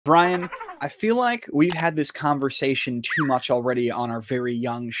Brian, I feel like we've had this conversation too much already on our very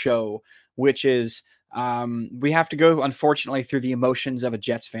young show, which is we have to go, unfortunately, through the emotions of a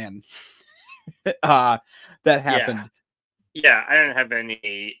Jets fan. uh, that Yeah, happened. yeah. I don't have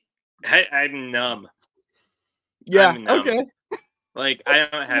any. I'm numb. Yeah. I'm numb. Okay. Like I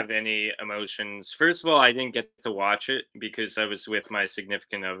don't have any emotions. First of all, I didn't get to watch it because I was with my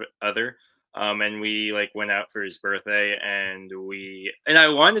significant other. And we like went out for his birthday, and I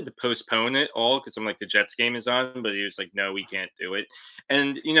wanted to postpone it all because I'm like the Jets game is on, but he was like, no, we can't do it.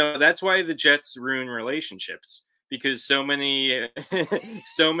 And that's why the Jets ruin relationships because so many,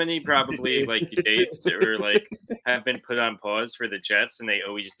 so many probably like dates or like have been put on pause for the Jets, and they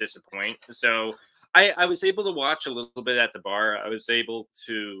always disappoint. So I was able to watch a little bit at the bar. I was able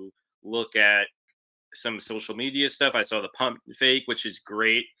to look at some social media stuff. I saw the pump fake, which is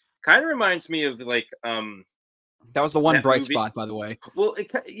great. Kind of reminds me of like That was the one that bright movie. spot, by the way. Well,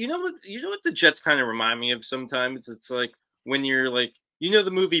 you know what the Jets kind of remind me of sometimes. It's like when you're like the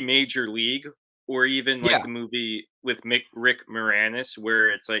movie Major League, or even like Yeah. the movie with Rick Moranis, where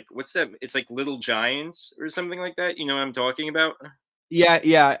it's like what's that? It's like Little Giants or something like that. You know what I'm talking about? Yeah.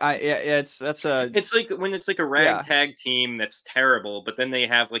 Yeah. Yeah. That's a It's like when it's like a yeah. ragtag team that's terrible, but then they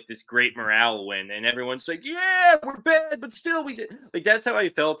have like this great morale win, and everyone's like, "Yeah, we're bad, but still we did." Like that's how I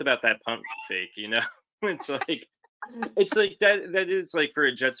felt about that pump fake. It's like that. That is like for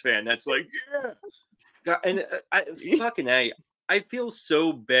a Jets fan. That's like, yeah, and I fucking a. I feel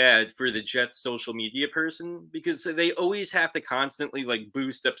so bad for the Jets social media person because they always have to constantly like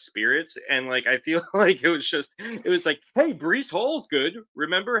boost up spirits, and like I feel like it was like, hey, Brees Hall's good.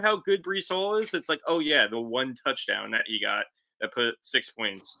 Remember how good Brees Hall is? It's like, oh yeah, the one touchdown that he got that put 6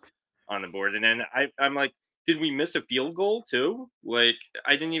 points on the board, and then I'm like, did we miss a field goal too? Like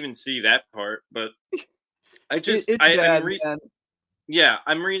I didn't even see that part, but It's I'm bad, man. yeah,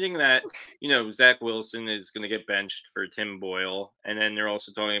 I'm reading that, Zach Wilson is going to get benched for Tim Boyle, and then they're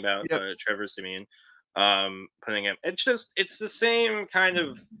also talking about Yep. Trevor Simeon putting him. It's the same kind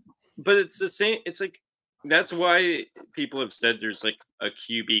of, but it's the same. It's like that's why people have said there's like a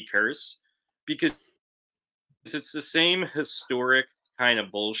QB curse because it's the same historic kind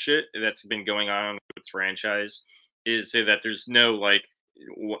of bullshit that's been going on with franchise. Is that there's no like,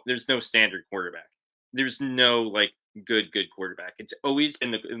 there's no standard quarterback. There's no like good quarterback. It's always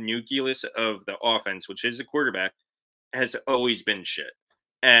been the nucleus of the offense, which is a quarterback, has always been shit.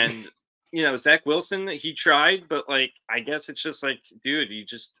 And Zach Wilson, he tried, but like I guess it's just like, dude, you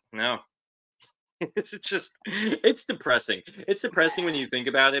just no. It's depressing. It's depressing when you think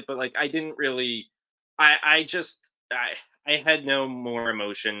about it, but like I didn't really I just I had no more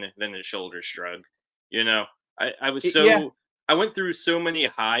emotion than a shoulder shrug. You know, I was Yeah. so I went through so many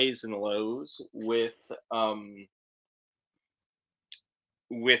highs and lows with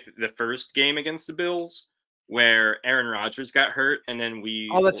the first game against the Bills where Aaron Rodgers got hurt, and then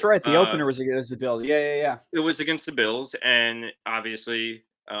Oh, that's right. The opener was against the Bills. Yeah. Yeah. Yeah. it was against the Bills, and obviously,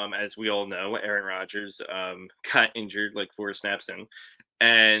 as we all know, Aaron Rodgers got injured like 4 snaps in,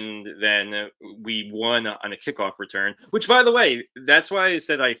 and then we won on a kickoff return. Which, by the way, that's why I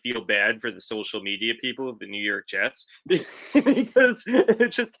said I feel bad for the social media people of the New York Jets because it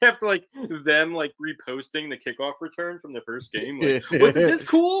just kept like them like reposting the kickoff return from the first game. Like, wasn't this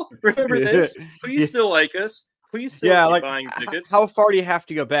cool? Remember this? Please still like us. Please still Yeah, keep like buying tickets. how far do you have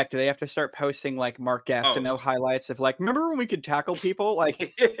to go back? Do they have to start posting like Mark Oh, Gastineau highlights of like, remember when we could tackle people?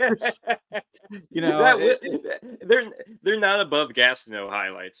 Like, you know, that they're not above Gastineau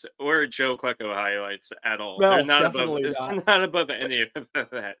highlights or Joe Klecko highlights at all. They're no, not above definitely not. not above any of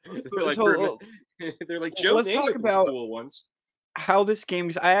that. They're like So they're like Joe let's talk Namath was about cool once. how this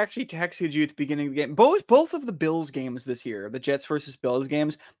game's. I actually texted you at the beginning of the game. Both of the Bills games this year, the Jets versus Bills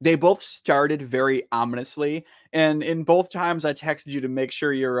games, they both started very ominously, and in both times I texted you to make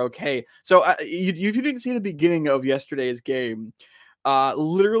sure you're okay. So you didn't see the beginning of yesterday's game.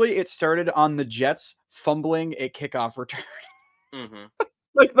 Literally, it started on the Jets fumbling a kickoff return. Hmm.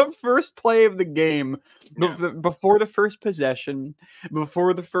 Like the first play of the game, Yeah. before the first possession,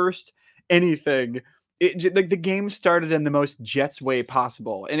 before the first anything, like the game started in the most Jets way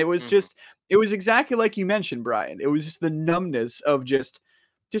possible, and Hmm. it was exactly like you mentioned, Brian. It was just the numbness of just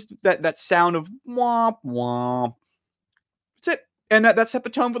that sound of womp womp. That's it, and that set the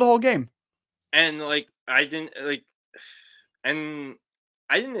tone for the whole game. And like I didn't like, and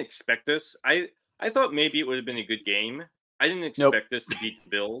I didn't expect this. I thought maybe it would have been a good game. I didn't Nope. expect this to beat the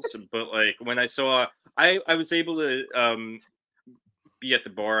Bills, but like when I saw, I was able to be at the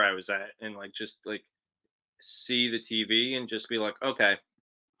bar I was at and like just like see the TV and just be like, okay,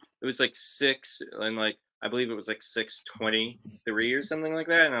 it was like 6 and like I believe it was like 6:23 or something like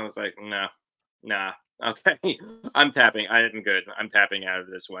that, and I was like, no, nah. Okay, I'm tapping. I am good. I'm tapping out of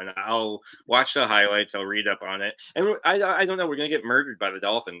this one. I'll watch the highlights. I'll read up on it. And I don't know. We're gonna get murdered by the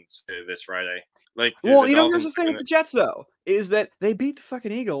Dolphins this Friday. Like Well, the you know, here's Dolphins the are thing with gonna. the Jets, though, is that they beat the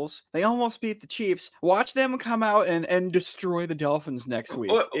fucking Eagles. They almost beat the Chiefs. Watch them come out and destroy the Dolphins next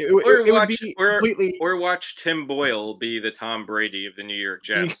week. Or, It would be completely. or watch Tim Boyle be the Tom Brady of the New York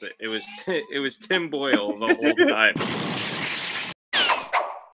Jets. It was it was Tim Boyle the whole time.